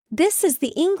This is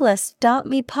the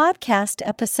Englist.me podcast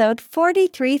episode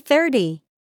 4330.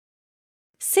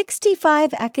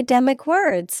 65 academic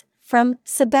words from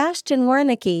Sebastian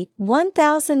Wernicke,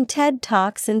 1000 TED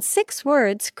Talks in 6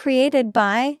 words created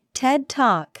by TED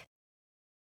Talk.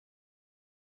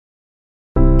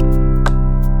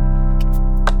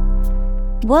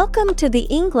 Welcome to the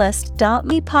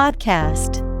Englist.me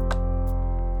podcast.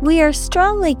 We are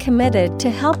strongly committed to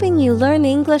helping you learn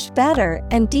English better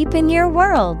and deepen your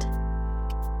world.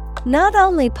 Not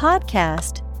only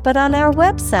podcast, but on our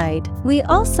website, we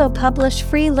also publish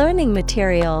free learning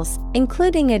materials,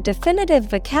 including a definitive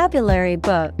vocabulary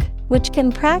book, which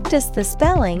can practice the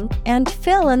spelling and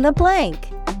fill in the blank.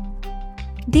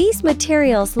 These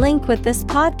materials link with this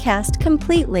podcast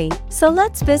completely, so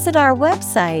let's visit our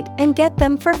website and get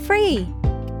them for free.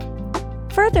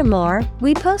 Furthermore,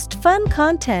 we post fun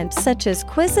content such as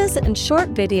quizzes and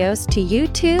short videos to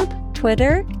YouTube,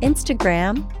 Twitter,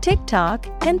 Instagram, TikTok,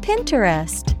 and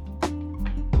Pinterest.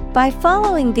 By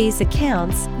following these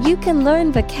accounts, you can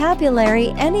learn vocabulary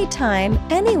anytime,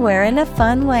 anywhere in a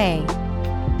fun way.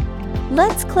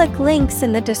 Let's click links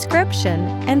in the description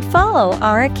and follow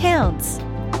our accounts.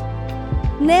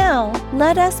 Now,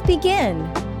 let us begin.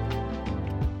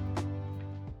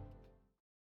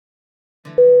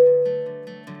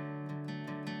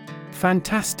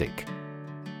 Fantastic.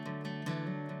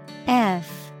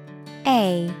 F-A-N-T-A-S-T-I-C.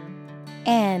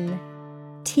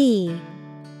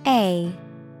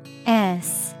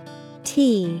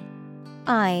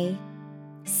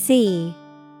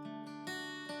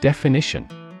 Definition: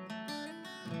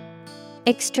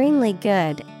 extremely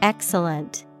good,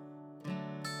 excellent.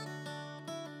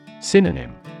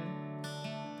 Synonym: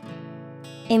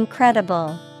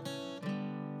 incredible,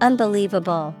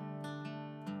 unbelievable,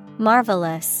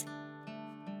 marvelous.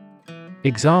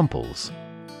 Examples: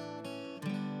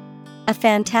 a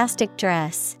fantastic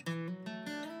dress.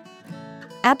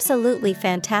 Absolutely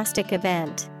fantastic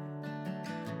event.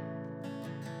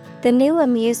 The new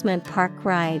amusement park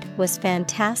ride was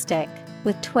fantastic,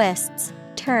 with twists,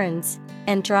 turns,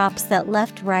 and drops that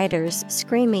left riders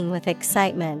screaming with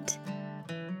excitement.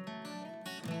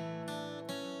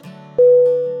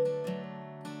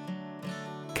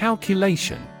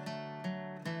 Calculation.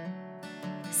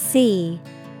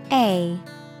 C-A-L-C-U-L-A-T-I-O-N.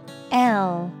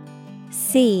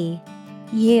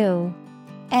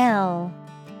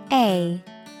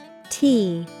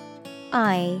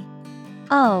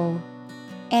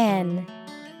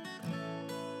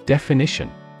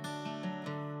 Definition: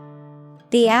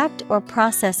 the act or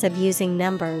process of using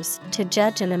numbers to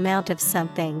judge an amount of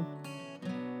something.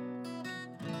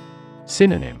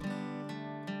 Synonym: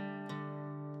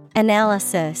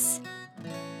 analysis,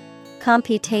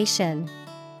 computation,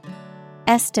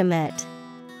 estimate.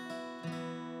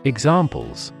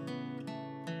 Examples: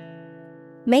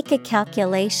 make a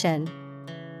calculation.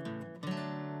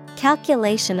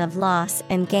 Calculation of loss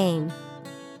and gain.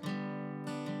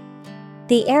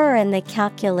 The error in the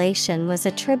calculation was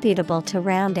attributable to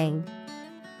rounding.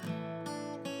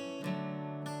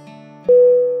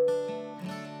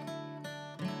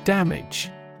 Damage.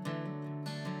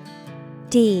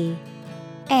 D-A-M-A-G-E.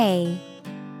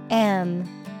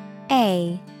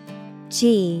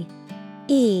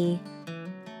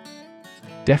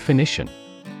 Definition: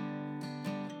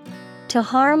 to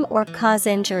harm or cause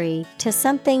injury to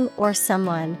something or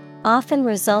someone, often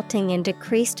resulting in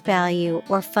decreased value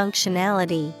or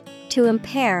functionality, to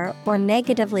impair or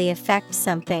negatively affect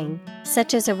something,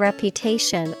 such as a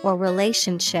reputation or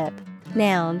relationship.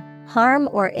 Noun, harm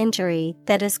or injury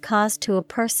that is caused to a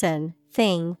person,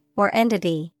 thing, or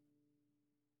entity.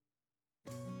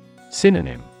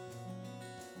 Synonym: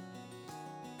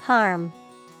 harm,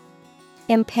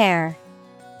 impair,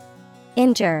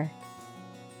 injure.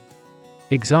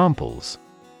 Examples: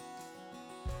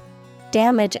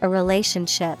 damage a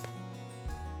relationship.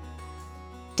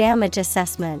 Damage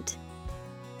assessment.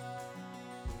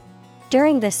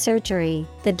 During the surgery,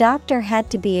 the doctor had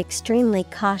to be extremely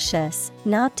cautious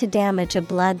not to damage a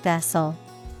blood vessel.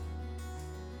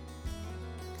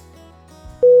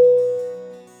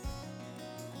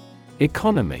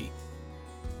 Economy.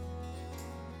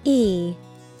 E-C-O-N-O-M-Y.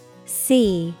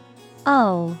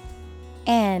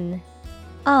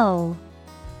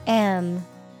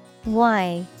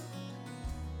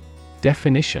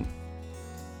 Definition: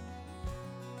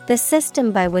 the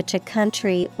system by which a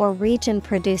country or region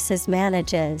produces,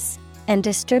 manages, and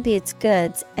distributes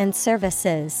goods and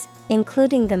services,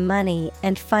 including the money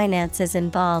and finances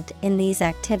involved in these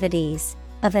activities,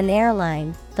 of an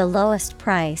airline, the lowest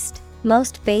priced,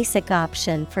 most basic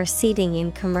option for seating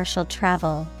in commercial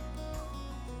travel.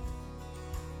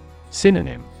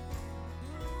 Synonym: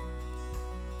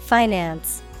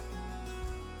 finance,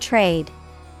 trade,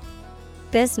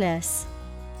 business.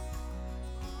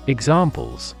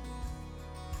 Examples: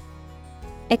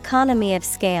 Economy of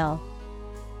scale,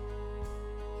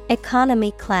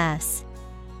 economy class.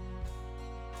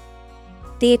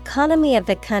 The economy of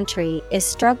the country is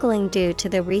struggling due to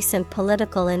the recent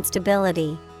political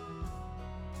instability.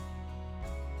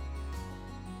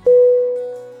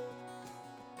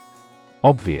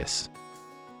 Obvious.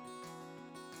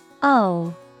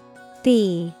 O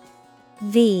B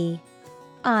V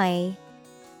I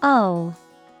O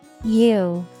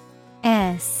U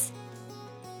S.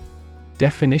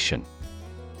 Definition: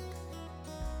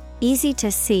 Easy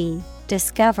to see,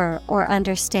 discover, or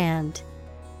understand.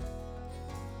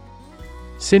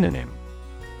 Synonym: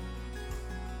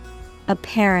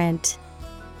 Apparent,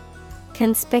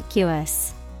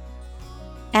 conspicuous,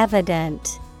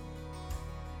 evident.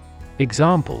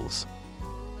 Examples: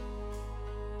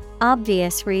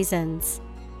 Obvious reasons.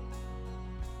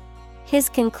 His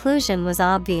conclusion was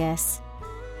obvious.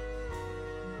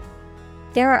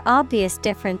 There are obvious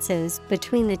differences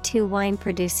between the two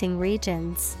wine-producing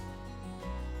regions.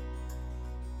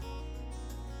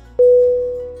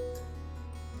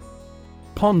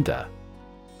 Ponder.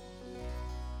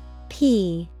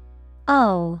 P-O-N-D-E-R.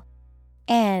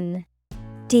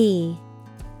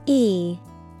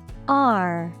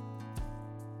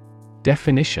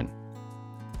 Definition: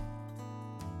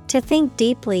 To think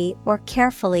deeply or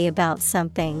carefully about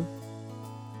something.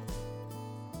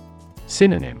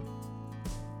 Synonym: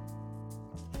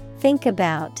 Think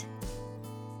about,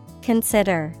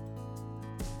 consider,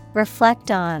 reflect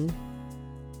on.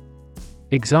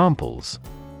 Examples: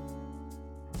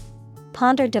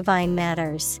 Ponder divine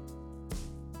matters.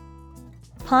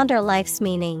 Ponder life's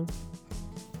meaning.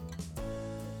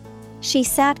 She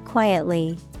sat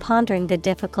quietly, pondering the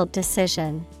difficult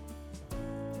decision.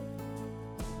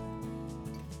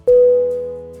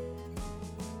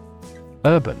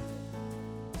 Urban.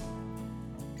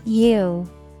 U-R-B-A-N.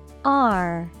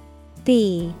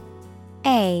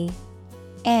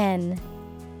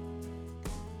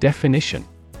 Definition: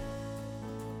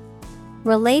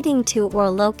 Relating to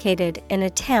or located in a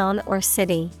town or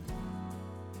city.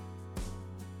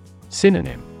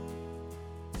 Synonym: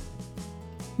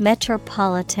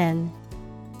 Metropolitan,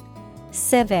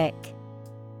 civic.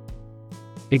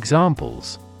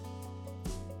 Examples: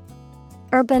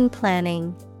 Urban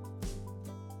planning.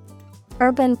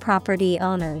 Urban property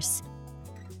owners.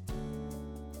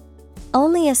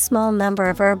 Only a small number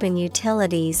of urban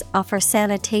utilities offer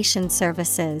sanitation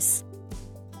services.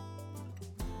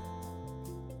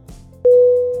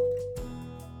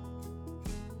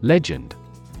 Legend.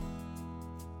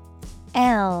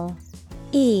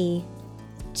 L-E-G-E-N-D.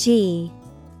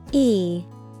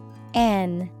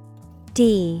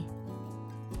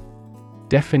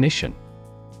 Definition: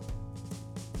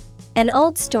 An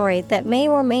old story that may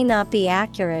or may not be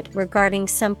accurate regarding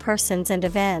some persons and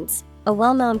events, a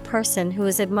well-known person who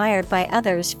is admired by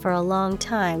others for a long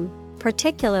time,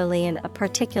 particularly in a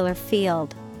particular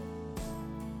field.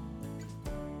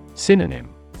 Synonym: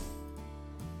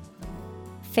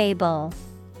 Fable,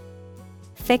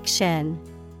 fiction,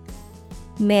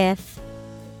 myth.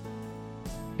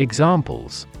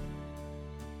 Examples: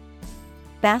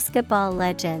 Basketball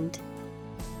legend.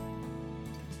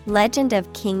 Legend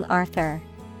of King Arthur.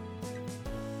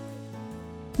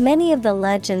 Many of the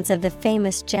legends of the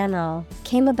famous general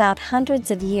came about hundreds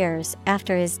of years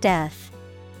after his death.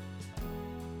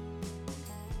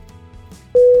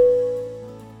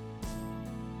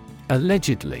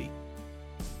 Allegedly.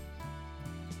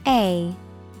 A-L-L-E-G-E-D-L-Y.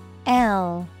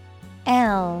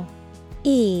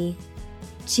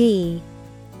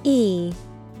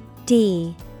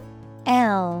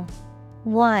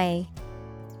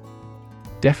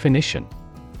 Definition: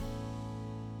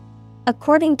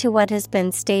 According to what has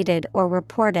been stated or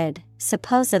reported,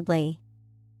 supposedly.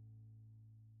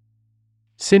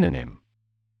 Synonym: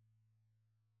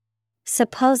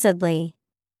 Supposedly,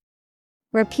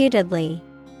 reputedly.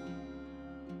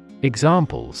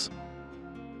 Examples: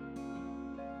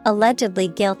 Allegedly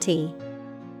guilty.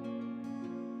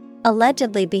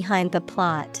 Allegedly behind the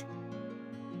plot.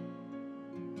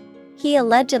 He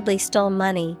allegedly stole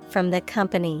money from the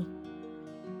company.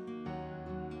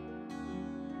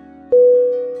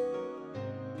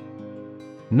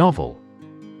 Novel.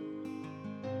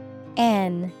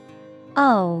 N-O-V-E-L.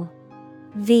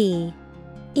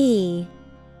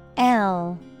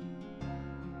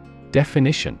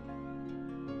 Definition: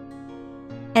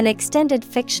 An extended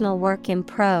fictional work in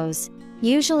prose,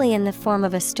 usually in the form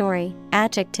of a story.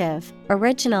 Adjective,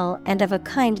 original and of a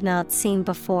kind not seen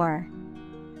before.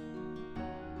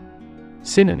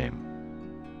 Synonym: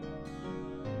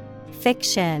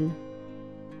 fiction.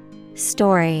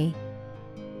 Story.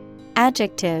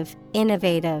 Adjective,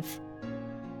 innovative.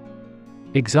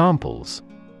 Examples: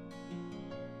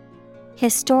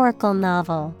 Historical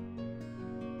novel.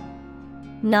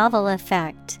 Novel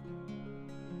effect.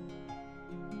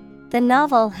 The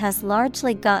novel has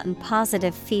largely gotten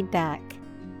positive feedback.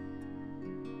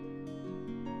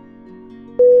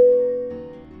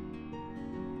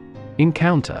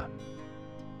 Encounter.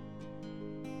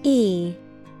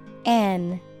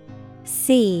 ENCOUNTER.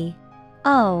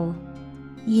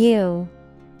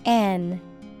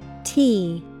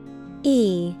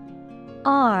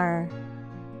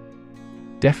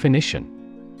 Definition: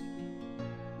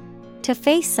 To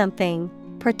face something,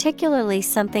 particularly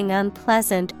something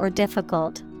unpleasant or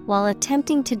difficult, while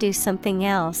attempting to do something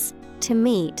else, to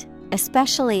meet,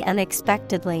 especially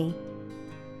unexpectedly.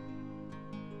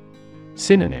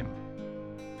 Synonym: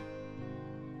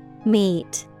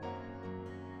 Meet,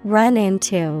 run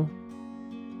into,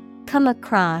 come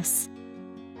across.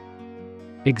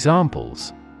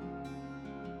 Examples: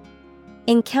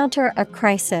 Encounter a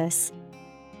crisis.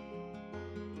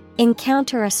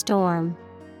 Encounter a storm.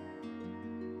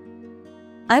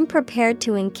 I'm prepared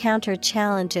to encounter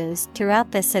challenges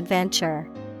throughout this adventure.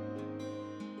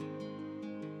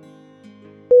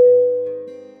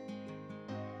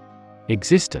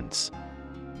 Existence.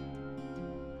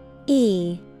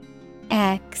 EXISTENCE.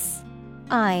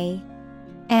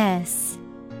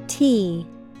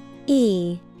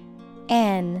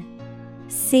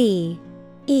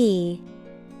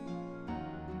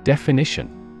 Definition: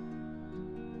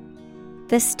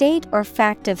 The state or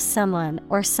fact of someone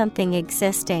or something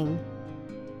existing.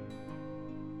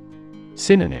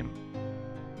 Synonym: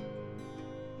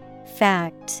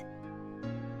 Fact,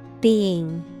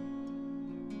 being,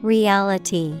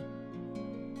 reality.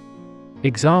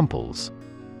 Examples: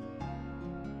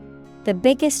 The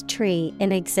biggest tree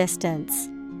in existence.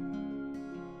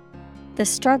 The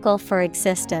struggle for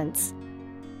existence.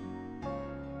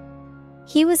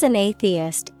 He was an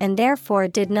atheist and therefore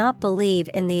did not believe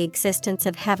in the existence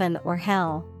of heaven or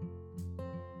hell.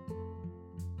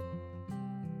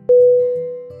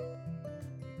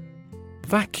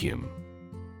 Vacuum.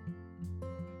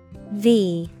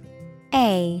 VACUUM.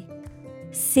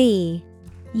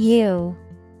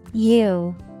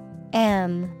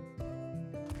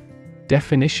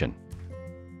 Definition: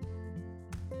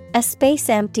 A space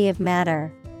empty of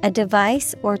matter, a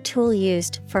device or tool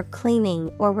used for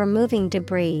cleaning or removing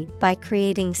debris by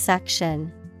creating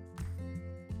suction.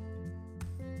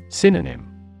 Synonym: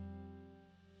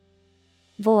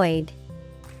 Void,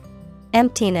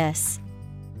 emptiness,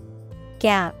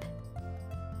 gap.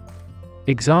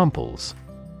 Examples: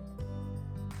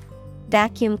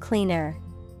 Vacuum cleaner.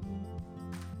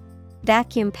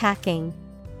 Vacuum packing.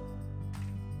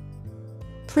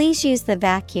 Please use the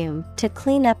vacuum to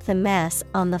clean up the mess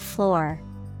on the floor.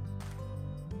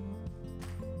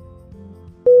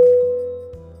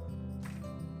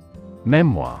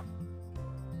 Memoir.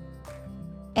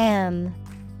 MEMOIR.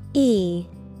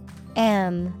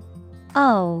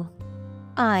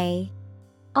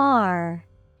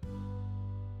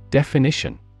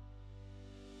 Definition: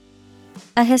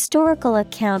 A historical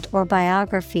account or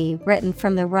biography written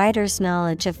from the writer's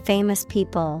knowledge of famous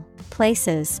people,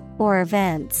 places, or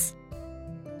events.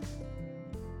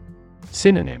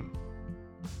 Synonym: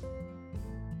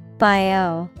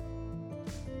 Bio,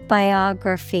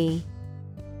 biography.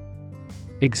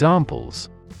 Examples: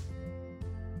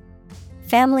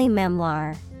 Family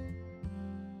memoir.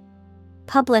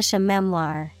 Publish a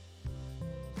memoir.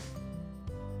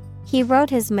 He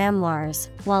wrote his memoirs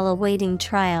while awaiting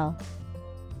trial.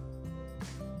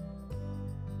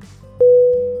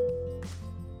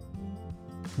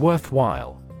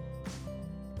 Worthwhile.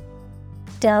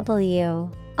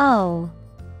 WORTHWHILE.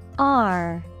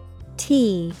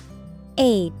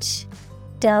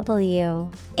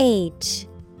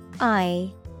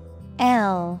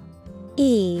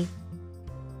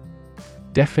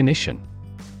 Definition: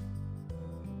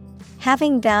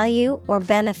 Having value or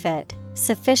benefit,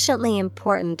 sufficiently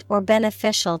important or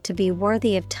beneficial to be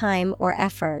worthy of time or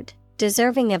effort,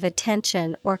 deserving of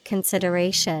attention or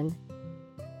consideration.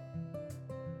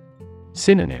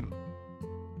 Synonym: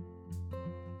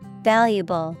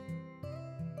 Valuable,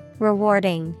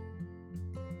 rewarding,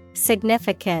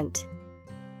 significant.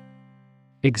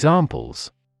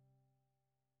 Examples: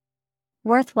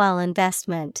 Worthwhile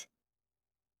investment.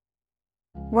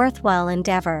 Worthwhile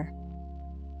endeavor.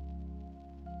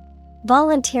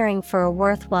 Volunteering for a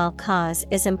worthwhile cause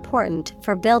is important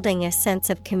for building a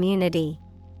sense of community.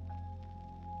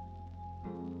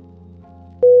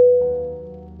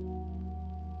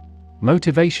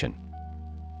 Motivation.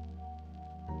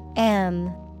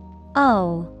 M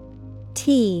O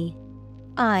T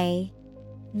I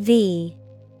V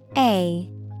A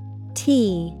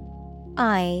T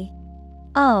I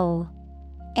O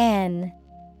N.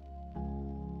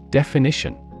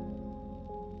 Definition: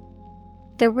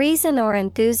 the reason or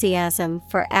enthusiasm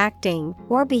for acting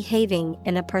or behaving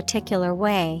in a particular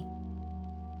way.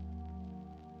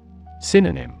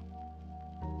 Synonym: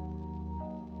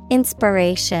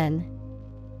 Inspiration,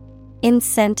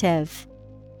 incentive,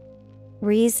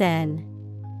 reason.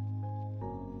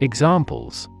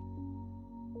 Examples: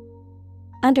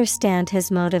 Understand his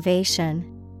motivation.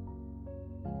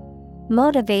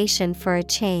 Motivation for a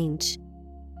change.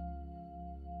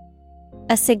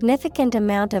 A significant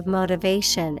amount of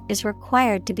motivation is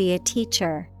required to be a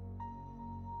teacher.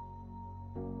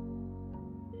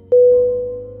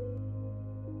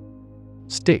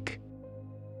 Stick.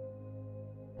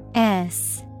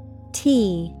 S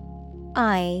T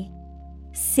I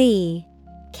C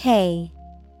K.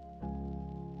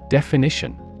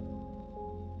 Definition: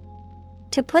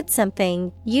 to put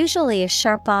something, usually a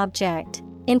sharp object,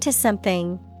 into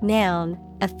something. Noun,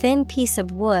 a thin piece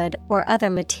of wood or other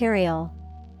material.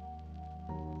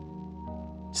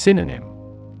 Synonym: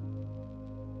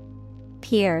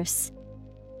 Pierce,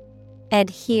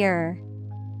 adhere,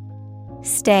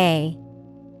 stay.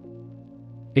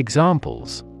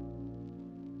 Examples: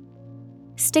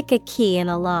 stick a key in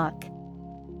a lock.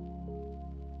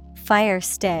 Fire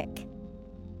stick.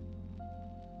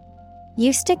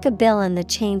 You stick a bill in the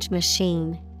change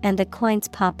machine, and the coins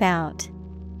pop out.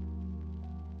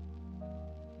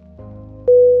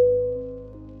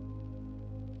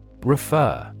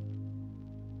 Refer.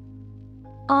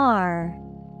 R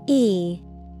E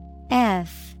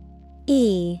F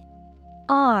E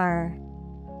R.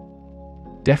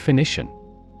 Definition: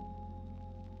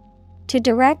 to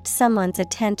direct someone's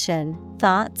attention,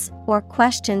 thoughts, or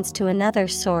questions to another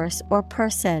source or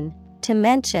person, to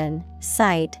mention,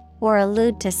 cite, or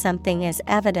allude to something as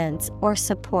evidence or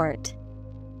support.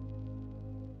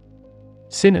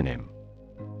 Synonym: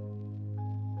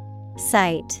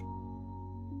 Cite,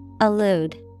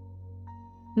 allude,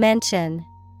 mention.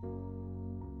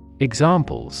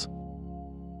 Examples: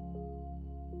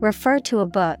 refer to a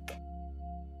book.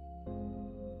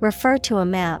 Refer to a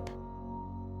map.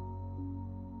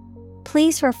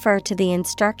 Please refer to the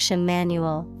instruction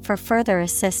manual for further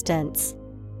assistance.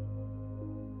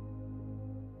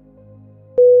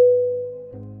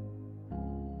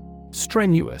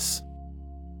 Strenuous.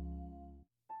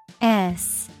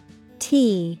 S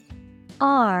T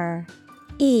R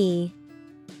E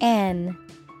N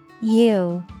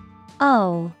U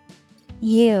O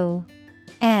U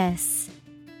S.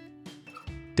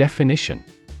 Definition: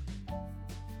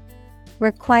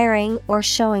 requiring or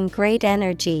showing great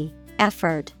energy,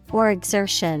 effort, or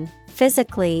exertion,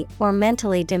 physically or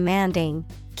mentally demanding,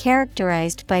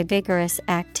 characterized by vigorous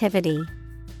activity.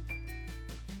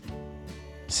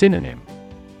 Synonym: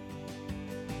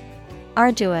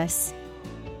 arduous,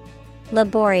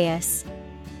 laborious,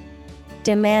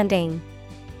 demanding.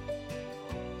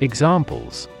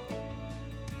 Examples: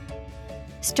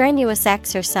 strenuous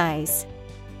exercise.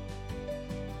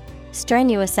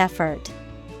 Strenuous effort.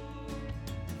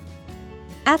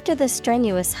 After the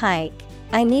strenuous hike,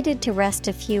 I needed to rest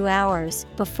a few hours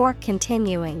before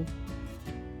continuing.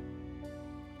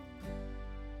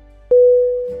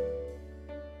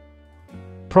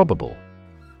 Probable.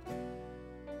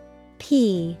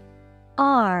 P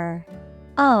R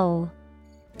O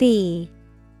B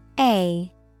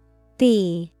A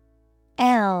B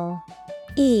L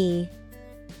E.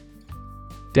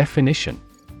 Definition: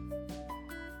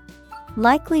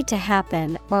 likely to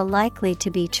happen or likely to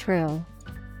be true.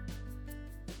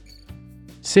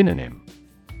 Synonym: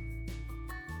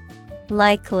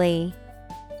 likely,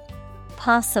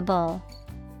 possible,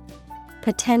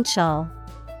 potential.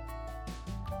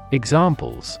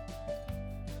 Examples: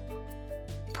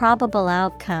 probable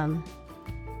outcome.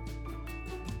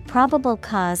 Probable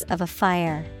cause of a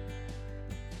fire.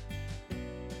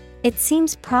 It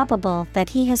seems probable that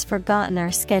he has forgotten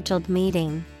our scheduled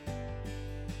meeting.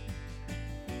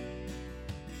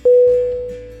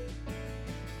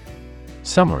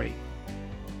 Summary.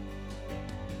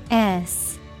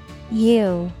 S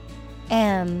U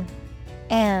M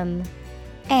M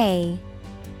A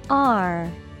R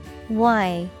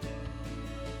Y.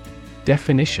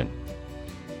 Definition: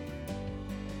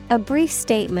 a brief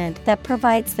statement that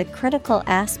provides the critical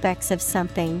aspects of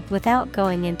something without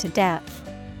going into depth.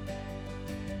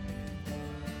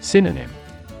 Synonym: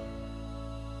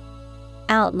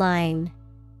 outline,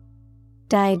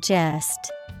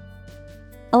 digest,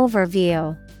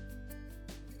 overview.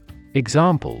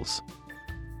 Examples: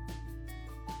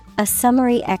 A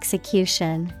summary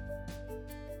execution.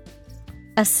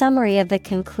 A summary of the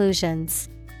conclusions.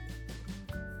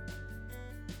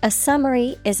 A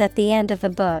summary is at the end of a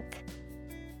book.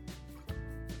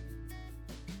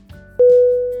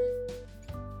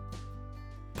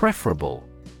 Preferable.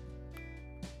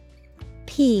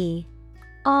 P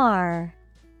R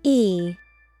E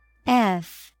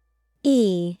F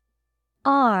E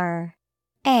R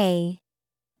A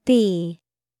B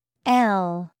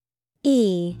L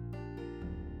E.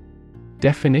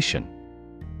 Definition.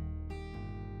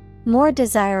 More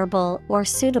desirable or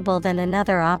suitable than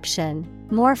another option,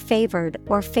 more favored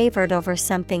or favored over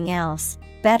something else,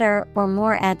 better or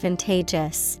more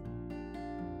advantageous.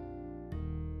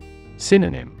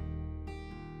 Synonym.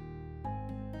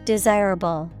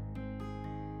 Desirable,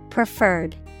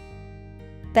 preferred,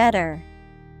 better.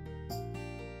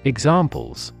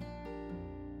 Examples.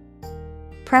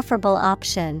 Preferable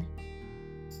option.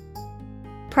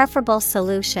 Preferable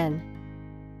solution.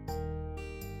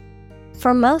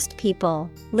 For most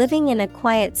people, living in a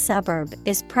quiet suburb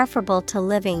is preferable to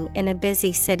living in a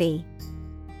busy city.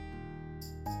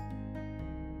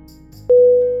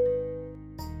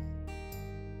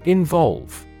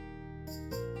 Involve.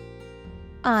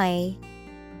 I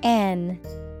N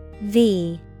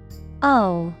V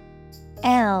O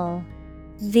L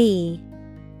V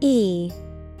E.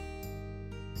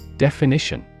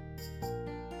 Definition.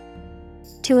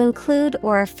 To include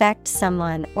or affect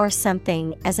someone or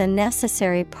something as a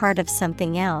necessary part of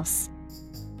something else.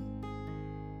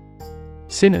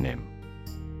 Synonym.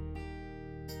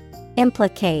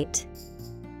 Implicate,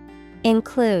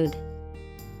 include,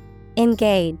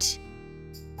 engage.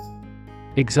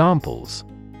 Examples.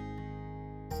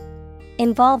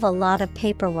 Involve a lot of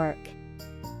paperwork.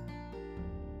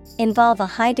 Involve a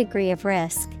high degree of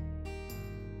risk.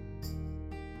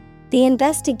 The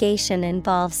investigation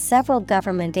involves several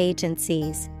government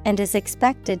agencies and is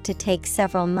expected to take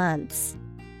several months.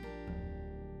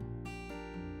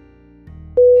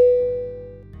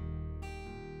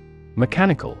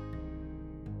 Mechanical.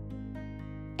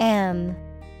 M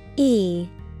E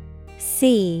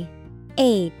C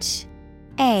H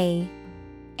A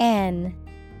N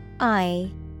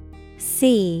I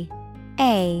C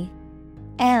A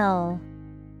L.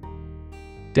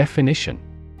 Definition.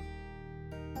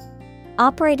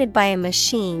 Operated by a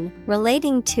machine,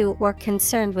 relating to or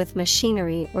concerned with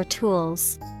machinery or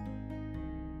tools.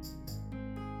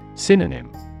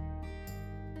 Synonym.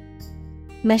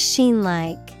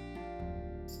 Machine-like,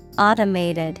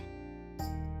 automated,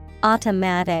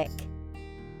 automatic.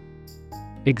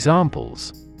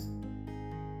 Examples.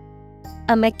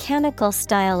 A mechanical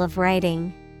style of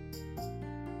writing.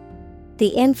 The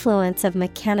influence of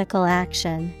mechanical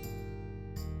action.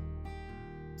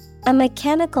 A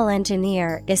mechanical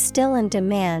engineer is still in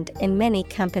demand in many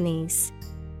companies.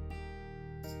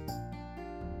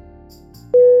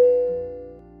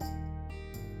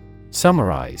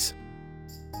 Summarize.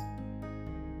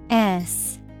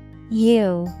 S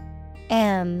U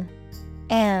M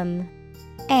M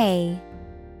A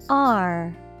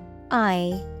R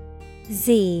I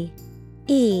Z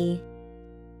E.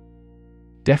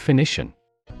 Definition.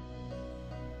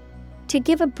 To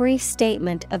give a brief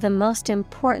statement of the most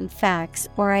important facts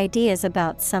or ideas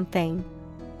about something.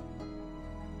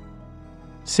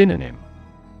 Synonym.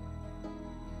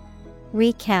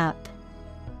 Recap,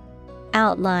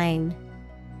 outline,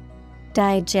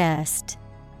 digest.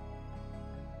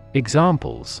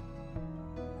 Examples.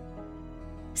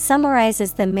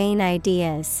 Summarizes the main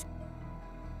ideas.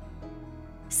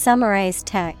 Summarize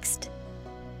text.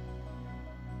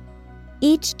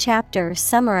 Each chapter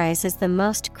summarizes the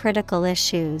most critical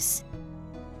issues.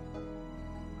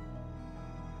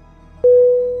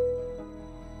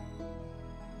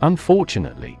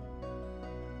 Unfortunately.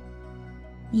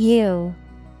 U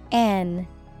N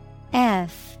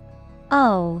F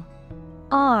O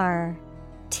R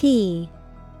T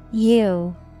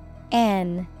U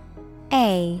N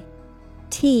A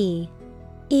T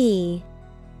E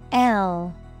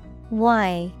L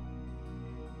Y.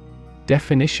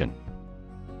 Definition.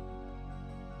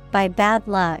 By bad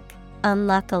luck,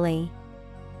 unluckily.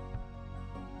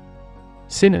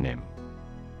 Synonym.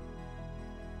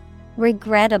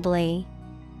 Regrettably,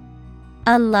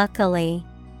 unluckily,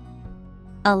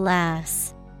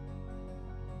 alas.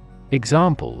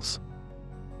 Examples.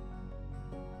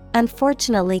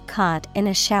 Unfortunately caught in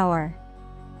a shower.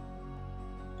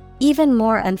 Even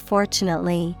more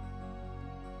unfortunately.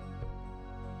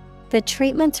 The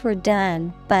treatments were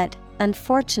done, but,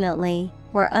 unfortunately,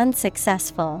 were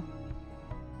unsuccessful.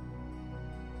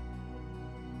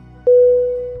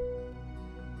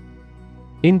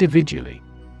 Individually.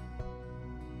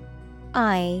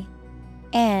 I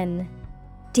N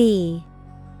D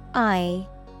individually.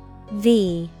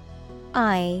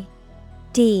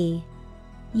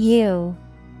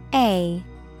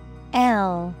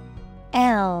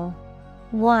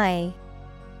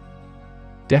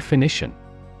 Definition: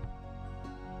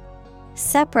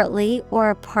 Separately or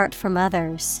apart from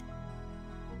others.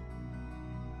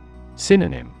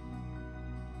 Synonym: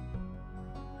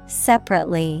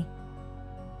 Separately,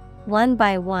 one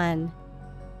by one,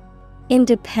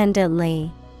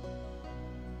 independently.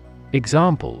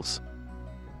 Examples: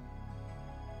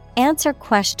 Answer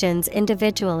questions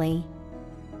individually.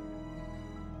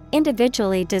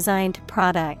 Individually designed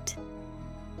product.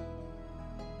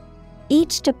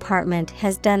 Each department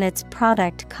has done its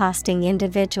product costing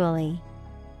individually.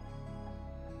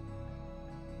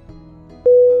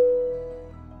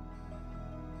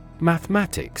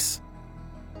 Mathematics.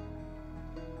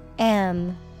 Mathematics.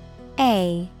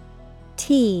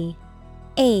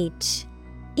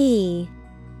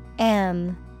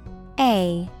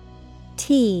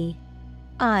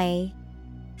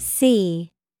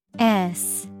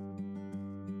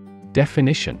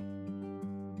 Definition: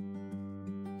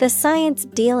 The science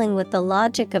dealing with the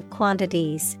logic of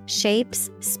quantities, shapes,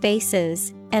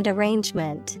 spaces, and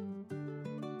arrangement.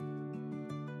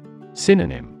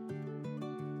 Synonym: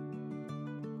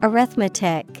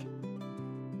 Arithmetic,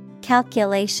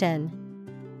 calculation,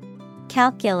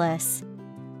 calculus.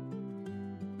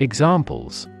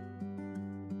 Examples: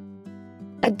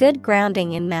 A good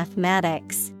grounding in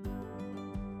mathematics.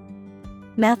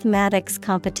 Mathematics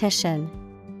competition.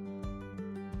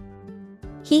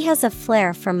 He has a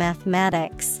flair for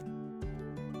mathematics.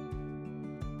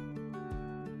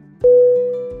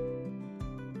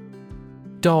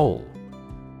 Dole.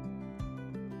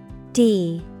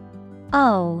 D-O-L-L.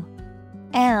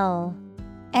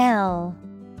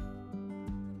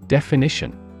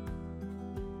 Definition: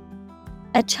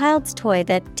 A child's toy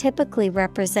that typically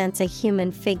represents a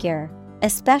human figure,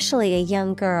 especially a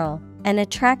young girl, an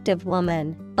attractive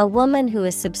woman, a woman who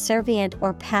is subservient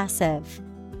or passive.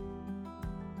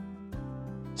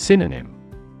 Synonym: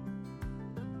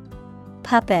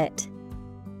 Puppet,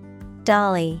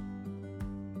 dolly,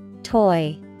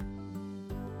 toy.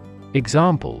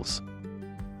 Examples: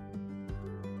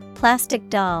 Plastic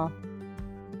doll,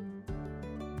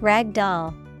 rag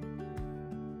doll.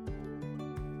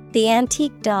 The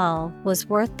antique doll was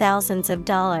worth thousands of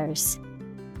dollars.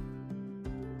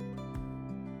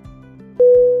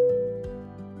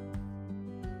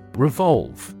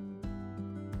 Revolve.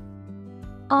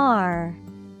 R-E-V-O-L-V-E.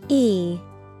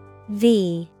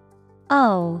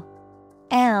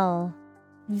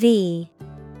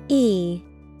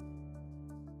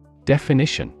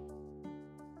 Definition: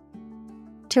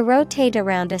 To rotate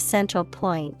around a central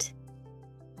point.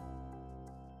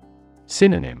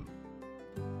 Synonym: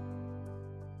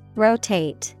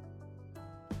 Rotate,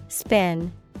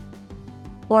 spin,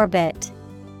 orbit.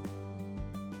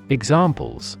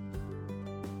 Examples: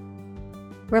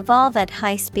 Revolve at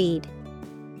high speed.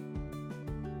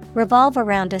 Revolve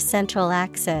around a central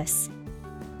axis.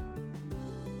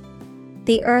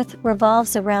 The Earth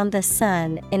revolves around the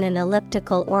Sun in an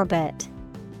elliptical orbit.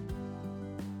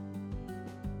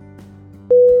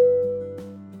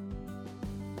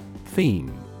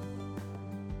 Theme.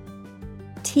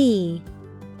 T-H-E-M-E.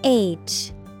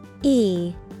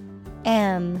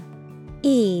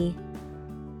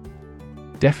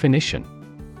 Definition: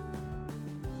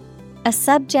 A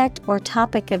subject or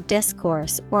topic of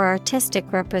discourse or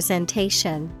artistic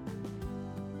representation.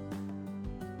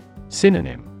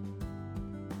 Synonym: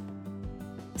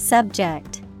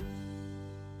 Subject,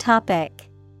 topic,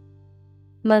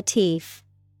 motif.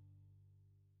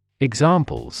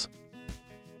 Examples: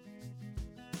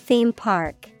 Theme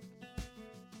park.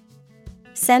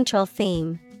 Central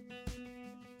theme.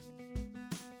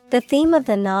 The theme of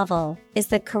the novel is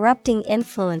the corrupting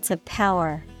influence of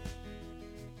power.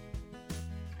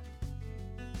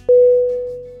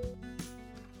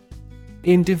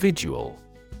 Individual.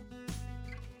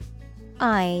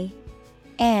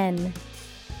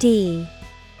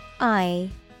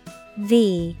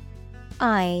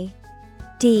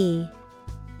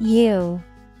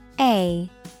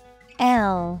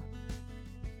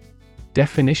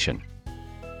 Definition: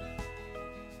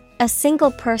 A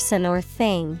single person or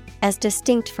thing, as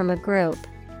distinct from a group.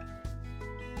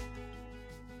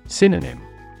 Synonym: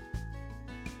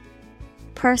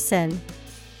 Person,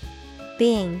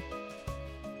 being,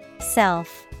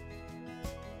 self.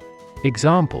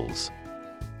 Examples: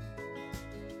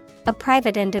 A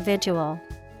private individual.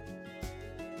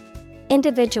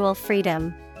 Individual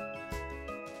freedom.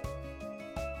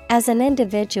 As an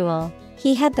individual,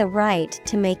 He had the right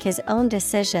to make his own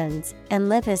decisions and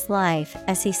live his life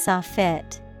as he saw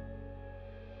fit.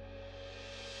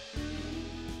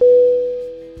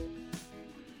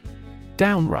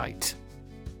 Downright.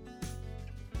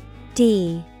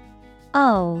 DOWNRIGHT.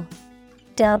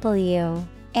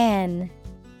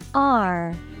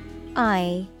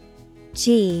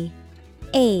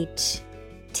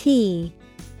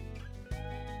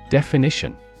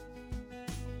 Definition.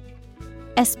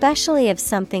 Especially of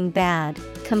something bad,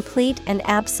 complete and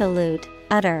absolute,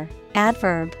 utter,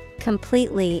 adverb,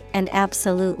 completely and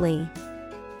absolutely.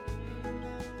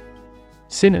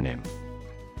 Synonym.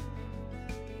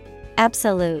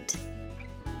 Absolute,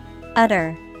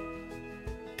 utter,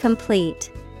 complete.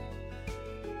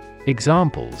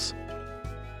 Examples.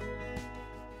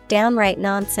 Downright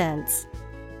nonsense.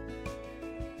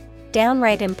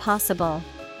 Downright impossible.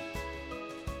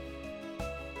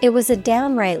 It was a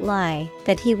downright lie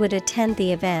that he would attend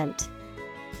the event.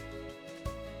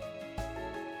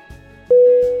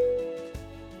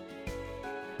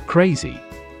 Crazy.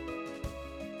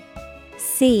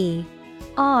 CRAZY.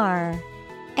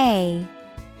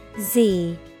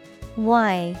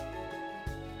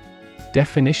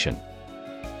 Definition.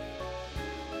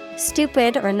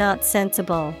 Stupid or not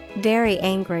sensible, very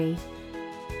angry.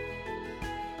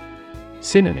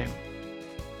 Synonym.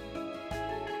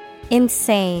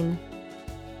 Insane,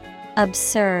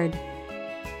 absurd,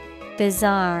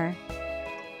 bizarre.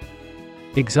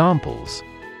 Examples.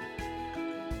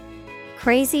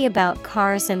 Crazy about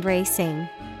cars and racing.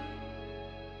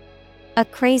 A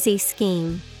crazy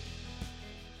scheme.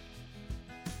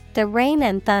 The rain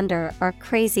and thunder are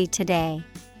crazy today.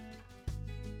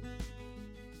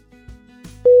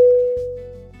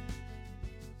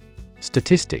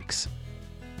 Statistics.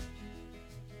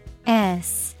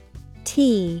 STATISTICS.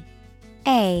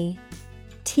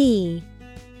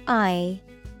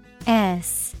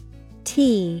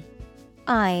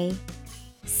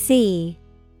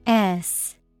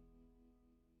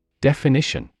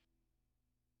 Definition.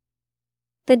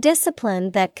 The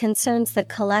discipline that concerns the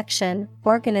collection,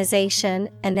 organization,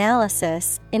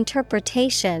 analysis,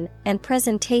 interpretation, and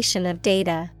presentation of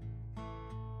data.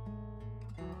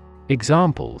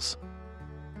 Examples.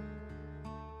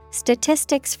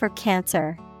 Statistics for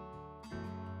cancer.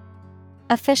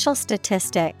 Official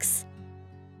statistics.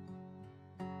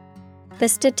 The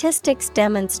statistics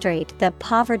demonstrate that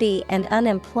poverty and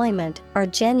unemployment are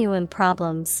genuine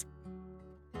problems.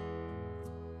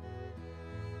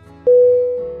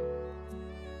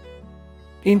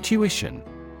 Intuition.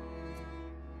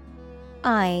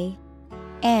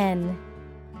 INTUITION.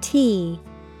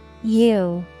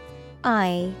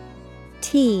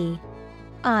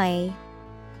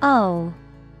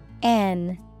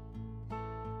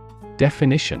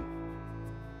 Definition.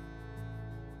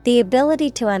 The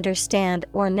ability to understand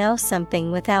or know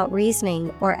something without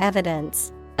reasoning or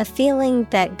evidence, a feeling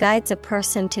that guides a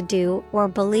person to do or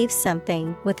believe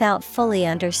something without fully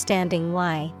understanding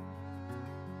why.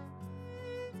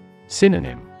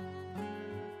 Synonym.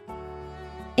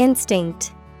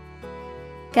 Instinct,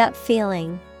 gut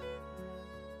feeling,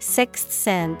 sixth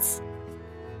sense.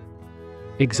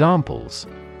 Examples.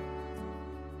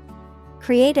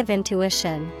 Creative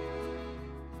intuition.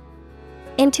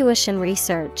 Intuition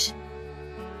research.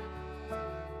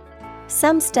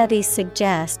 Some studies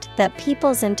suggest that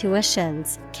people's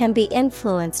intuitions can be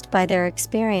influenced by their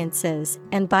experiences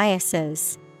and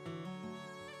biases.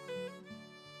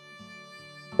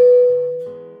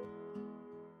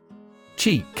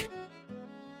 Cheek.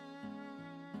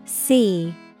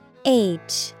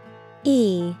 CHEEK.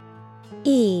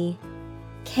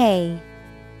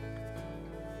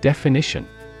 Definition.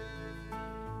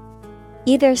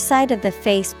 Either side of the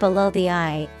face below the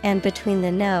eye and between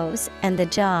the nose and the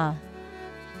jaw.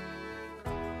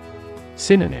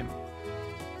 Synonym.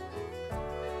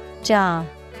 Jaw,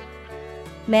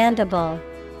 mandible,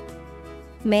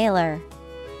 malar.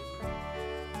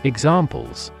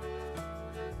 Examples.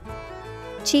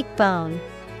 Cheekbone.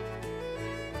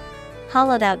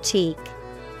 Hollowed out cheek.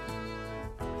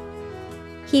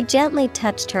 He gently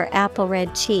touched her apple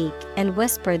red cheek and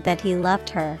whispered that he loved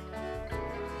her.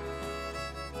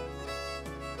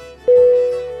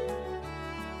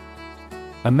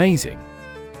 Amazing.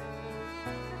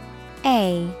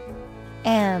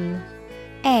 AMAZING.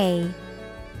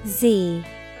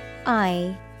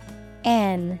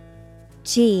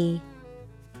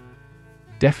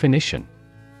 Definition.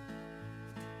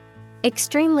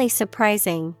 Extremely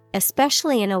surprising,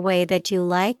 especially in a way that you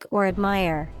like or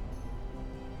admire.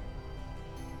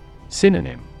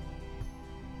 Synonym.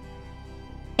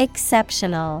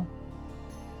 Exceptional,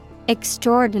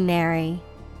 extraordinary,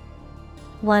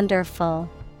 wonderful.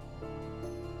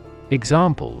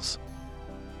 Examples: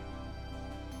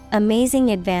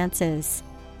 Amazing advances.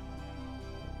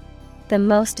 The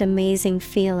most amazing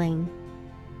feeling.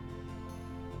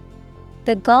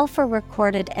 The golfer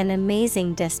recorded an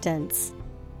amazing distance.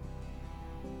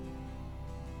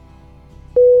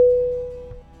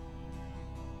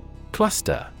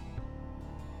 Cluster.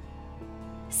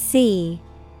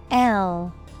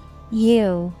 C-L-U-S-T-E-R.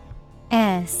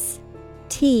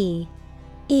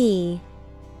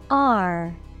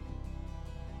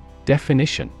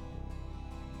 Definition: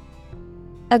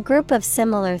 a group of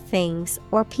similar things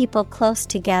or people close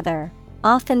together,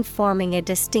 often forming a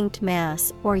distinct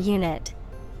mass or unit.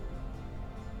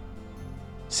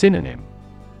 Synonym: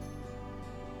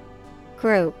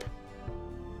 Group,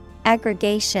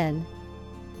 aggregation,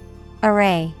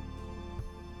 array.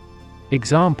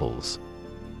 Examples: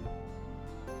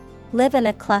 Live in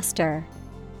a cluster.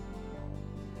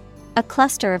 A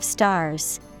cluster of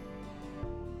stars.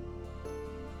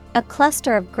 A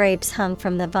cluster of grapes hung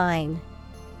from the vine.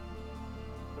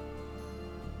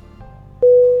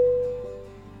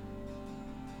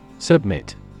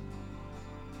 Submit.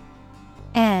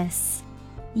 S-U-B-M-I-T.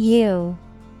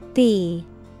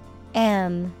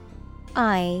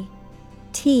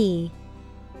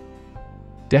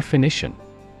 Definition: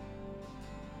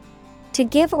 to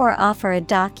give or offer a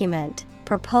document,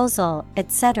 proposal,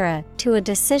 etc. to a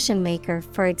decision maker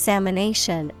for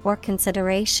examination or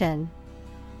consideration.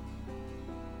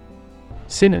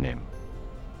 Synonym: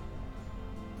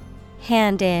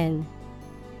 Hand in,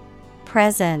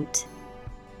 present,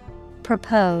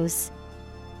 propose.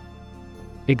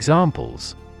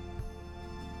 Examples: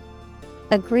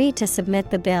 agree to submit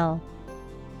the bill.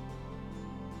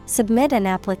 Submit an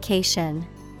application.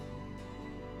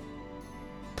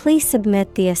 Please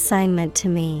submit the assignment to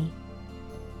me.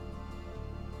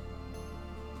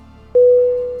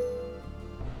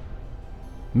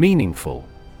 Meaningful.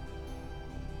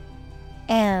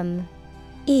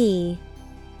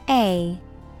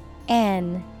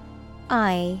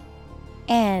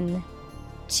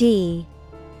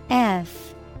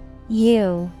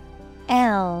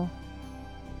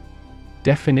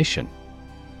 Definition: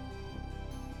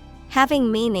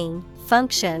 having meaning,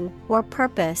 function, or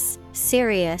purpose,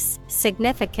 serious,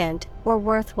 significant, or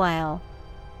worthwhile.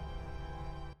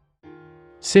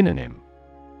 Synonym: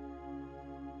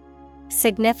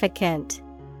 significant,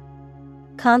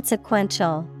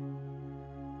 consequential,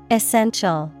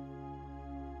 essential.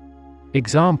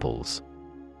 Examples: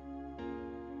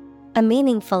 a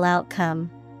meaningful outcome.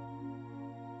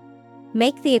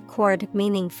 Make the accord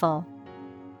meaningful.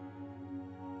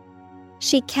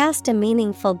 She cast a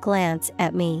meaningful glance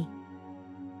at me.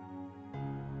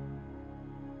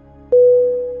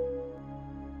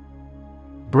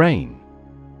 Brain.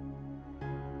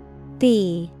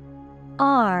 B-R-A-I-N.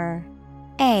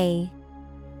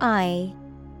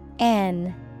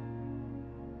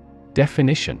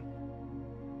 Definition: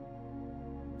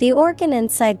 the organ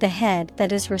inside the head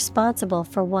that is responsible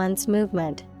for one's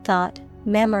movement, thought,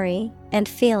 memory, and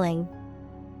feeling.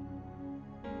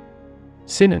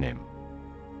 Synonym: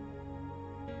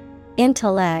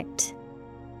 intellect,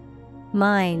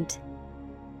 mind,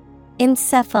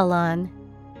 encephalon.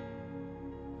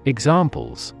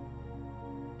 Examples: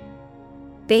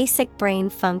 basic brain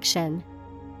function.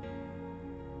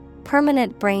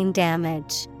 Permanent brain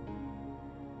damage.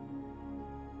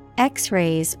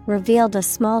 X-rays revealed a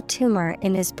small tumor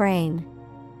in his brain.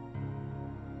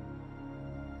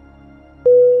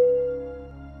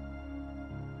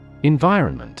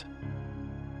 Environment.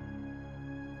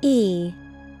 E-N-V-I-R-O-N-M-E-N-T.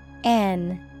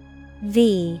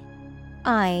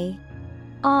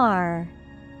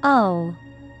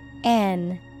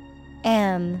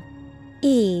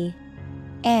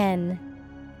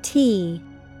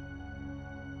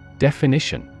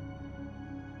 Definition: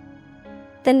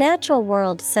 the natural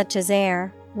world such as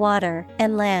air, water,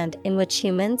 and land in which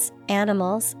humans,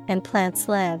 animals, and plants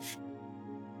live.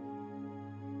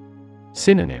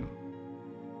 Synonym: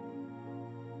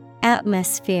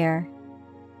 atmosphere,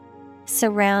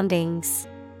 surroundings,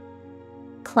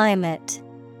 climate.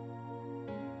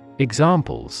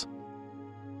 Examples: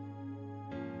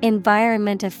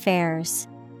 environment affairs.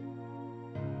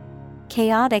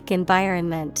 Chaotic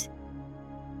environment.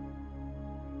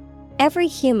 Every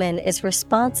human is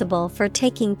responsible for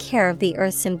taking care of the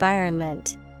Earth's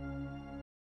environment.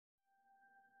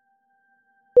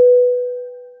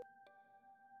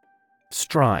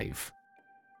 Strive.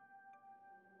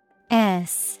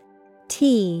 S-T-R-I-V-E.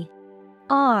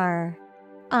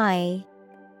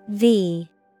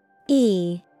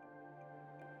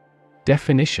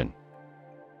 Definition: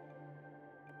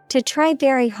 To try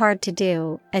very hard to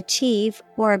do, achieve,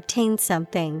 or obtain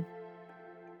something.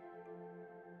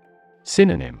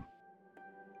 Synonym: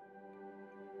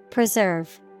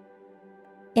 Preserve,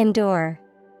 endure,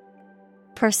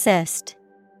 persist.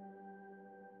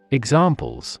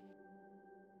 Examples: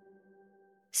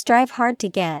 Strive hard to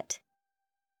get.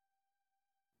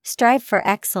 Strive for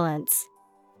excellence.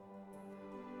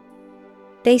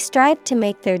 They strive to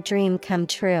make their dream come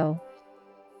true.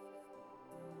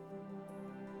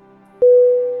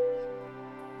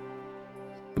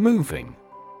 Moving.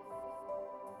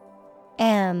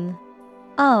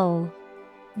 M-O-V-I-N-G.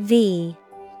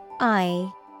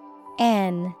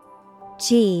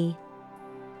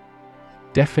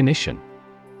 Definition: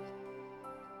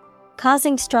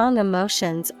 Causing strong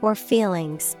emotions or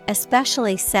feelings,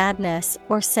 especially sadness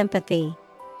or sympathy.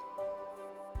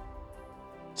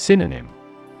 Synonym: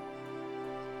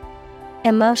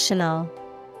 Emotional,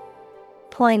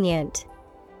 poignant,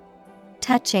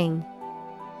 touching.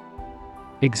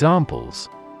 Examples: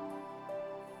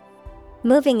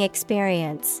 Moving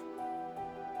experience.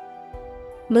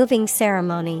 Moving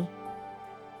ceremony.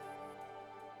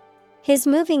 His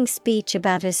moving speech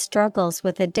about his struggles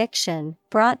with addiction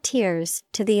brought tears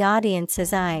to the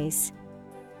audience's eyes.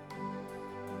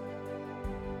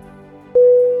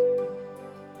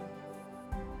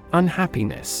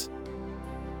 Unhappiness.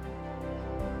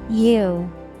 U-N-H-A-P-P-I-N-E-S.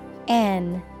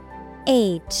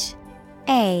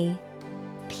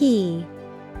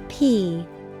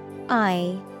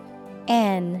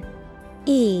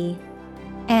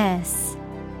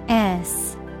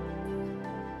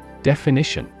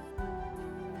 Definition: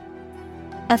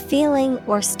 A feeling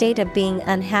or state of being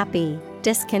unhappy,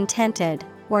 discontented,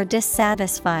 or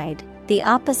dissatisfied, the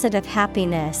opposite of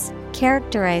happiness,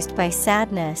 characterized by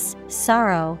sadness,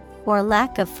 sorrow, or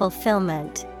lack of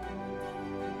fulfillment.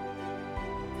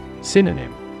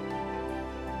 Synonym: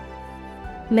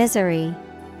 Misery,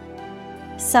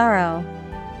 sorrow,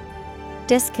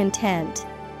 discontent.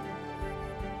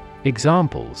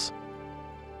 Examples: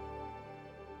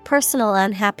 Personal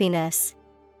unhappiness.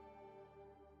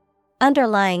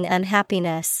 Underlying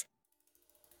unhappiness.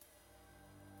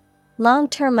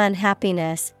 Long-term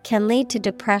unhappiness can lead to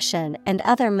depression and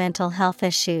other mental health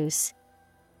issues.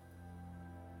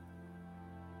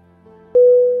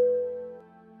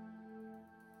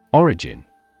 Origin.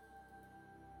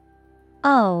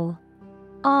 O-R-I-G-I-N.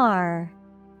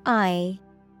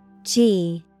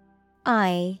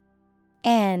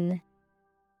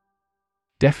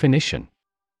 Definition: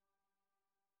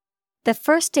 The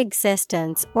first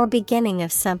existence or beginning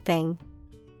of something.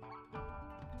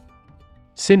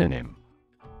 Synonym: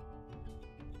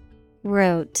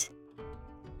 Root,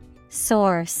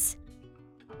 source,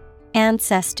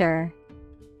 ancestor.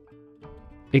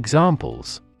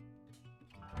 Examples: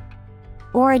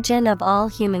 Origin of all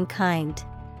humankind.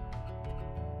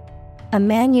 A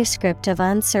manuscript of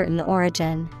uncertain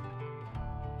origin.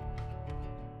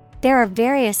 There are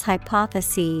various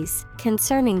hypotheses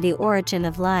concerning the origin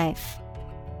of life.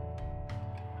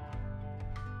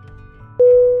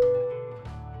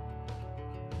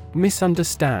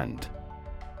 Misunderstand.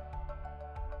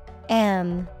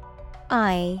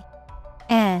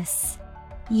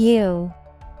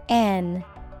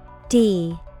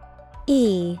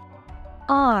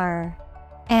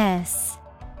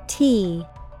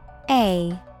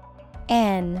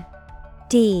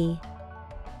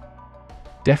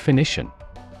 Definition: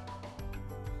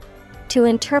 To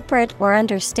interpret or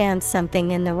understand something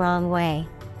in the wrong way.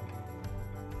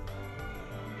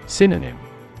 Synonym: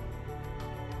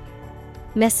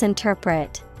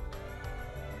 Misinterpret,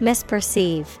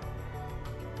 misperceive,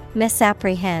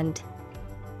 misapprehend.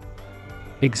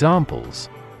 Examples: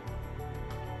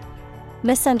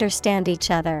 Misunderstand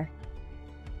each other.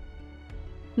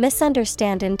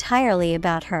 Misunderstand entirely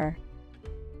about her.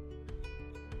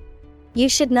 You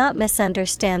should not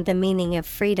misunderstand the meaning of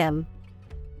freedom.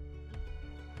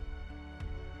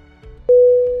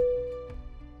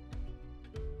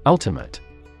 Ultimate.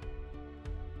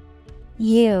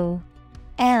 U-L-T-I-M-A-T-E.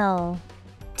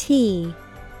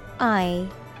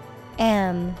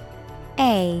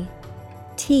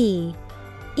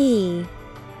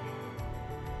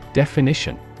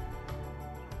 Definition: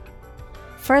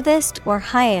 Furthest or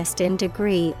highest in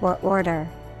degree or order.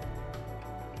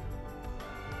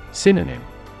 Synonym: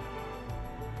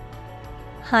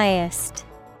 Highest,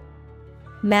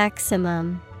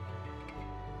 maximum,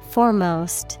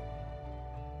 foremost.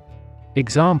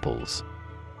 Examples: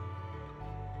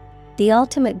 The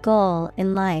ultimate goal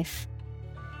in life.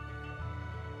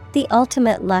 The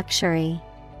ultimate luxury.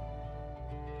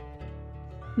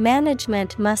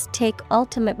 Management must take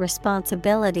ultimate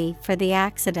responsibility for the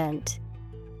accident.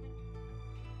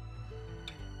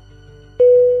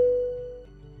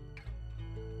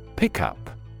 Pickup.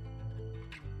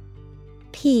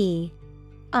 P-I-C-K-U-P.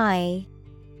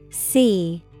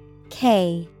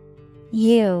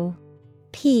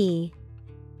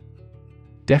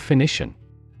 Definition: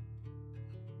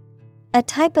 a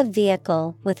type of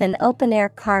vehicle with an open-air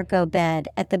cargo bed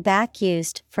at the back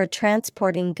used for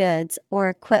transporting goods or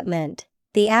equipment,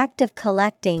 the act of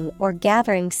collecting or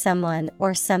gathering someone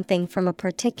or something from a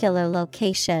particular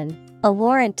location, a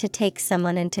warrant to take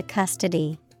someone into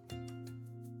custody.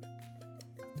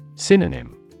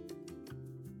 Synonym: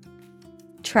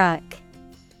 Truck,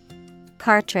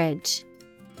 cartridge.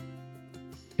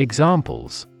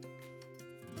 Examples: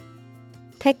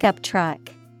 Pickup truck,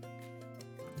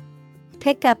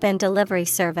 pickup and delivery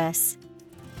service.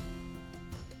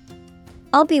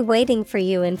 I'll be waiting for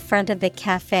you in front of the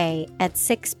cafe at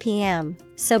 6 p.m.,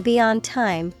 so be on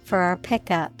time for our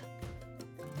pickup.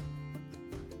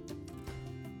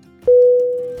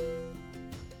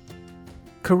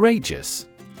 Courageous.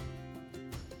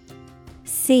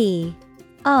 C-O-U-R-A-G-E-O-U-S.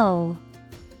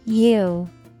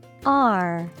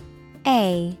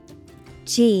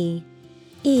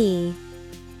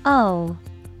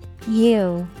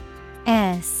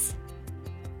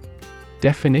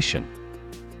 Definition: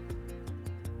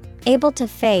 able to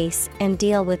face and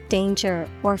deal with danger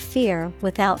or fear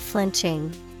without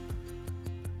flinching.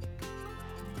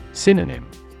 Synonym: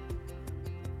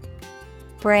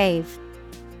 Brave,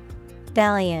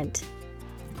 valiant,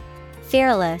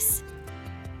 fearless.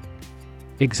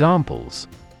 Examples: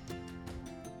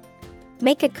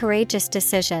 make a courageous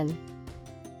decision.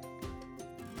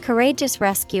 Courageous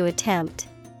rescue attempt.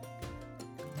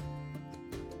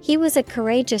 He was a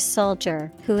courageous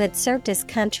soldier who had served his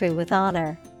country with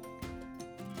honor.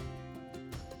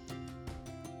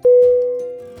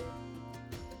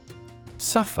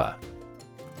 Suffer.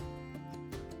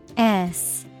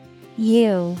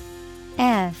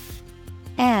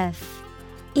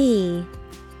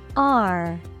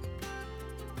 S-U-F-F-E-R.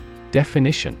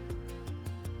 Definition: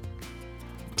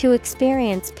 to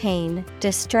experience pain,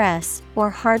 distress, or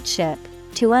hardship,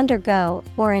 to undergo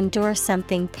or endure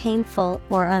something painful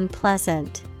or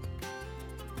unpleasant.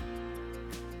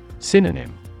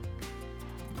 Synonym: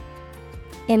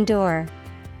 endure,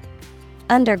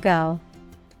 undergo,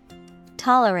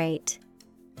 tolerate.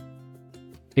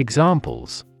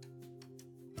 Examples: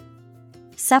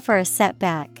 suffer a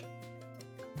setback.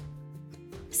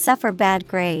 Suffer bad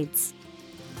grades.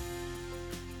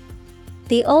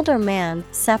 The older man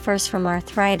suffers from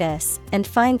arthritis and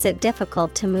finds it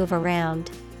difficult to move around.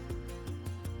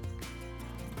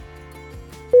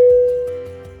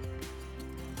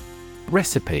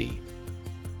 Recipe.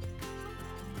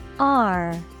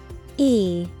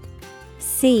 R-E-C-I-P-E.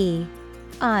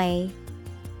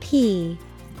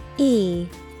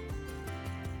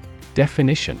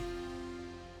 Definition: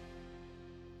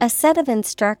 a set of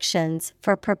instructions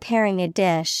for preparing a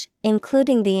dish,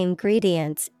 including the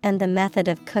ingredients and the method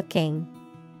of cooking.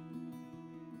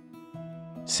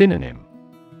 Synonym: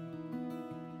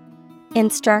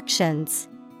 instructions,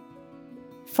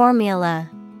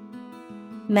 formula,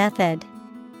 method.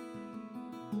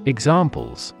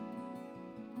 Examples: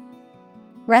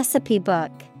 recipe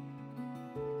book,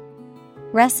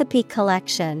 recipe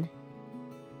collection.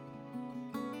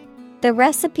 The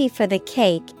recipe for the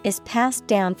cake is passed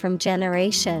down from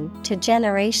generation to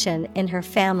generation in her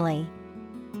family.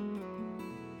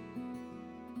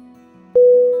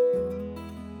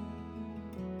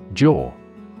 Jaw.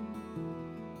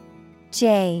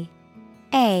 J-A-W.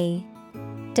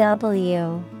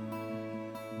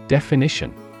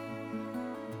 Definition: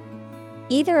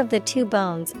 either of the two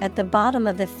bones at the bottom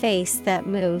of the face that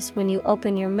moves when you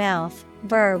open your mouth.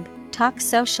 Verb, talk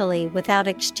socially without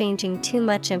exchanging too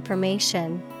much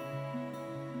information.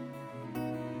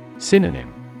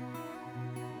 Synonym: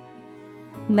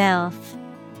 mouth.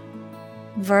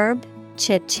 Verb,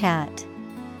 chit-chat.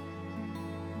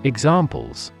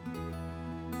 Examples: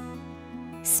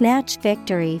 snatch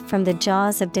victory from the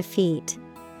jaws of defeat.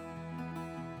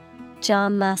 Jaw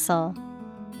muscle.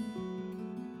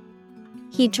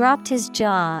 He dropped his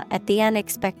jaw at the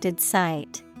unexpected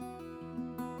sight.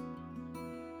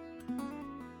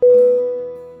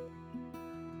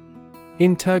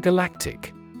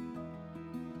 Intergalactic.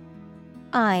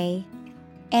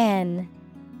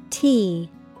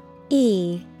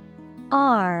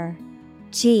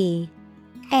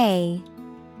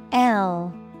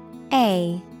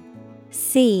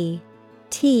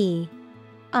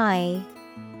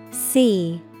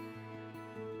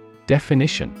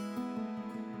 Definition: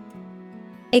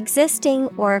 existing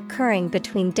or occurring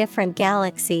between different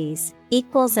galaxies,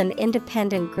 equals an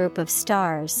independent group of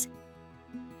stars.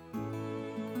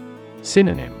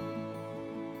 Synonym: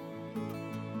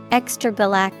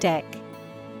 extragalactic,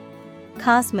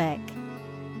 cosmic,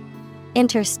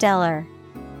 interstellar.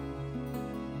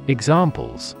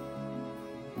 Examples: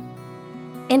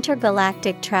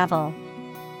 Intergalactic travel,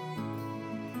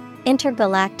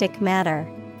 intergalactic matter.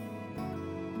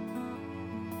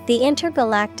 The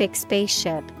intergalactic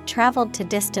spaceship traveled to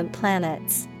distant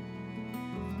planets.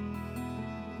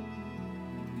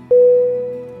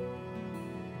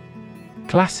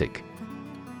 Classic.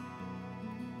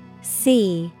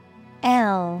 CLASSIC.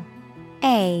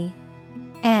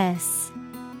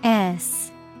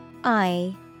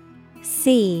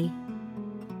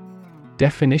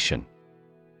 Definition: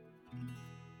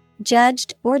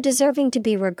 Judged or deserving to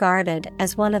be regarded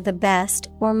as one of the best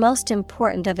or most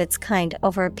important of its kind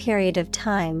over a period of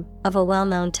time, of a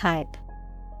well-known type.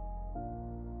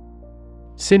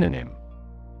 Synonym: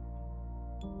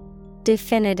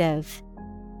 Definitive,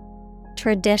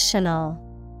 traditional,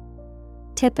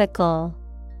 typical.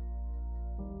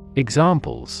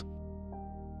 Examples: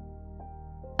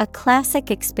 A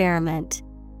classic experiment.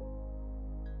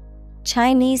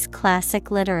 Chinese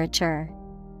classic literature.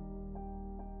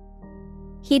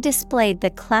 He displayed the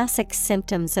classic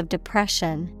symptoms of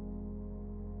depression.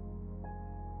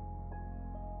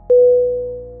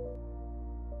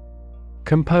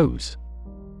 Compose.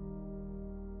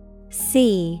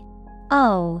 COMPOSE.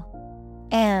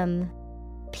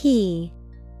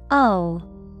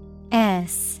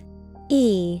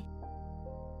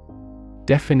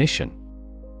 Definition: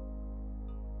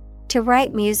 To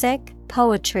write music,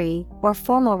 poetry, or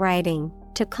formal writing,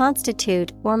 to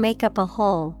constitute or make up a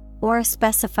whole, or a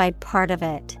specified part of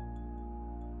it.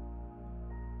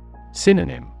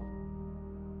 Synonym: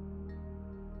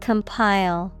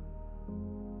 Compile,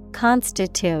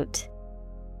 constitute,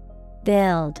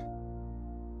 build.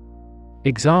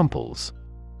 Examples: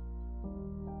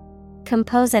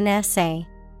 Compose an essay.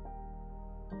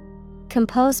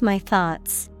 Compose my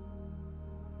thoughts.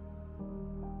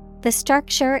 The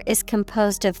structure is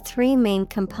composed of 3 main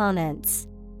components.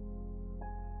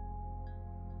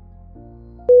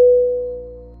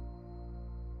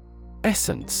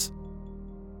 Essence.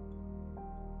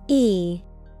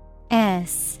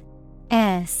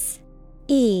 ESSENCE.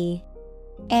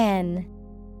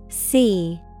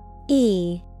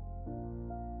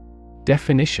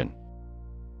 Definition: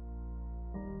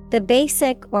 The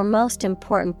basic or most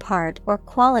important part or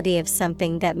quality of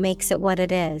something that makes it what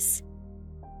it is.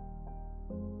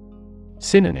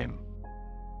 Synonym: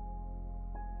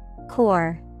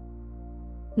 Core,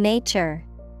 nature,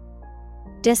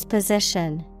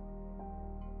 disposition.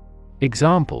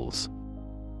 Examples: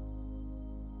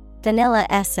 Vanilla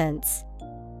essence,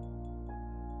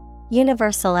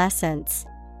 universal essence.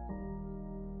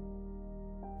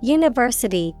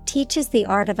 University teaches the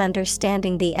art of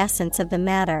understanding the essence of the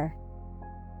matter.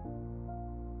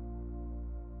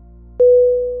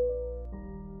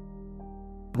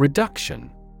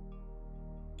 Reduction.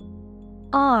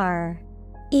 REDUCTION.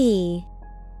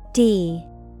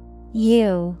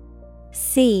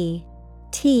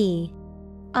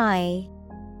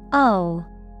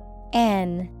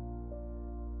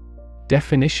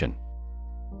 Definition: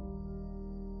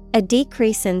 A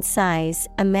decrease in size,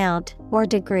 amount, or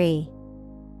degree.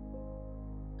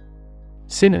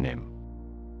 Synonym: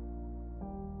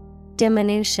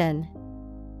 Diminution,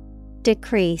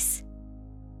 decrease,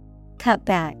 cut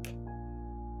back.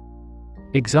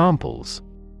 Examples: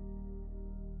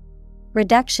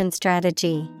 Reduction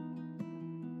strategy.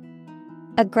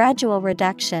 A gradual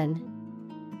reduction.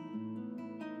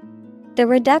 The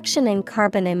reduction in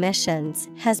carbon emissions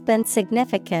has been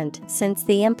significant since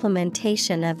the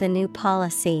implementation of the new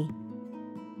policy.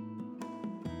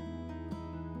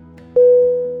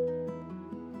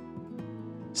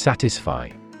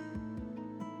 Satisfy.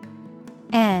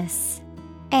 SATISFY.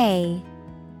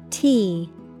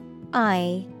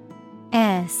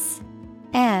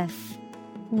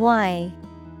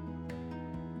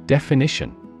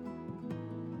 Definition: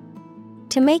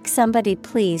 To make somebody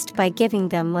pleased by giving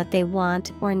them what they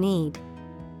want or need.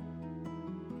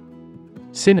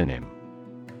 Synonym: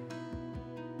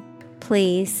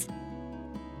 Please,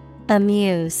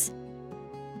 amuse,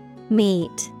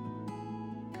 meet.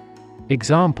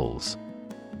 Examples: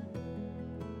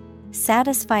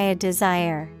 Satisfy a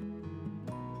desire.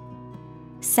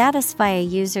 Satisfy a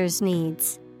user's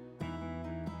needs.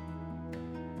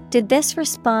 Did this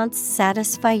response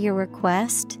satisfy your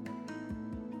request?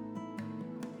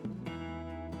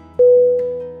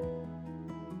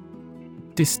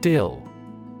 Distill.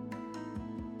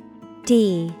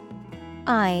 DISTILL.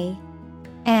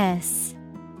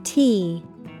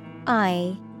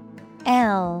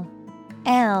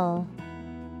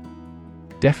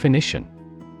 Definition: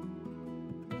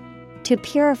 To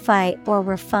purify or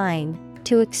refine,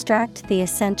 to extract the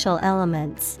essential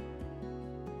elements.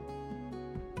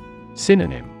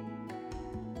 Synonym: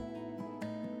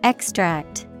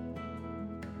 Extract,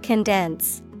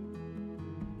 condense,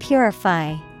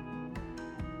 purify.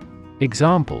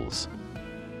 Examples: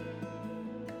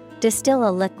 Distill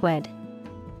a liquid.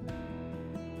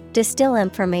 Distill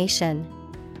information.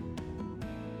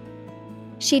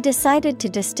 She decided to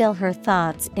distill her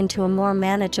thoughts into a more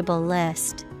manageable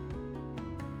list.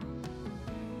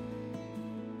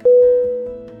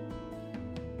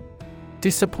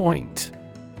 Disappoint.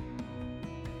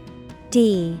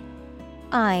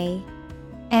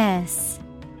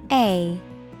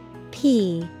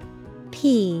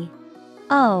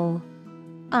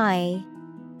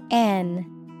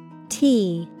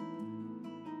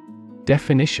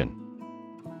 Definition: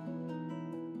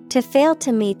 To fail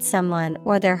to meet someone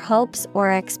or their hopes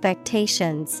or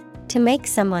expectations, to make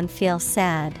someone feel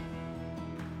sad.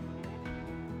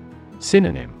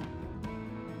 Synonym: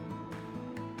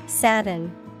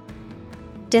 Sadden,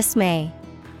 dismay,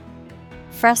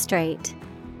 frustrate.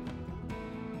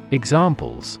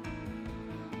 Examples: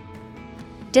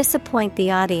 Disappoint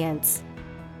the audience.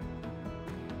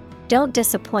 Don't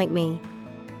disappoint me.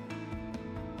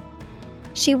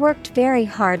 She worked very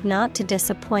hard not to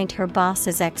disappoint her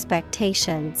boss's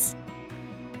expectations.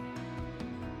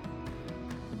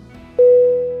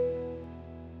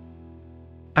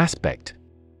 Aspect.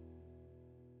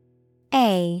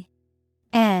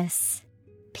 A-S-P-E-C-T.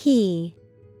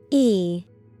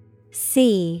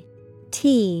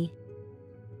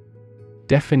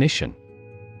 Definition: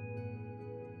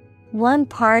 One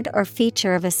part or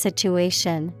feature of a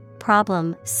situation,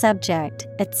 problem, subject,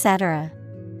 etc.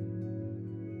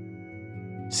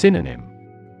 Synonym: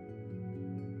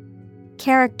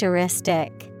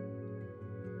 Characteristic,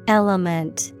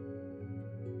 element,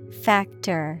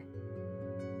 factor.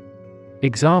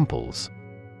 Examples: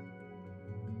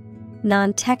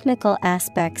 Non-technical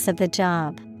aspects of the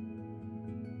job.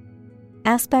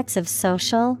 Aspects of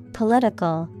social,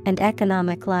 political, and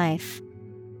economic life.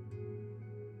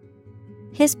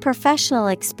 His professional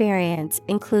experience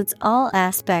includes all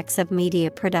aspects of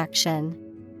media production.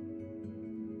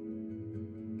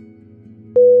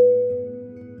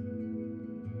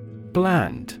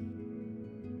 Bland.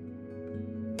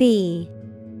 B-L-A-N-D.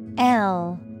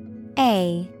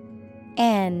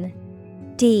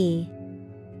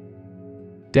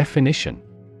 Definition: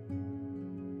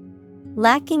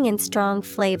 Lacking in strong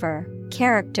flavor,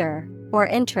 character, or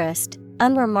interest,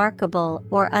 unremarkable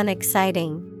or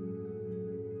unexciting.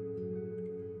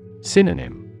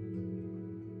 Synonym: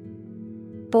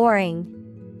 Boring,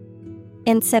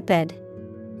 insipid,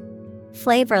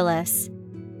 flavorless.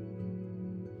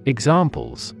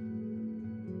 Examples: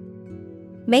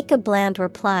 Make a bland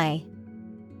reply.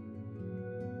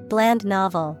 Bland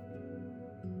novel.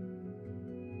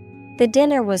 The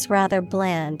dinner was rather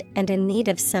bland and in need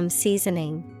of some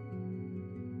seasoning.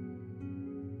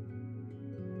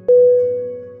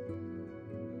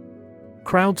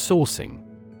 Crowdsourcing.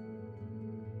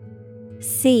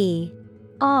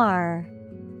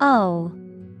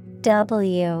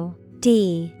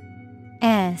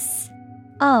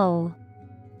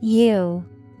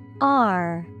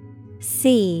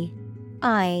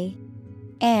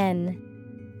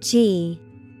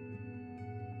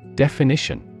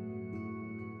 Definition: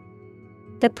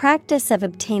 The practice of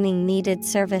obtaining needed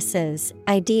services,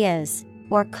 ideas,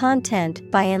 or content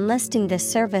by enlisting the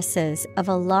services of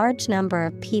a large number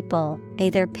of people,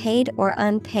 either paid or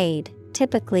unpaid,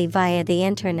 typically via the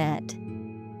Internet.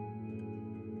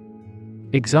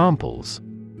 Examples: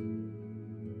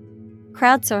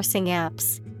 Crowdsourcing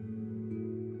apps.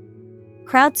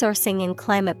 Crowdsourcing in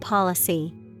climate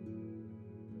policy.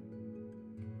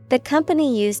 The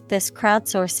company used this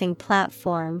crowdsourcing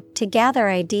platform to gather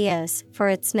ideas for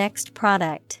its next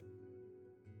product.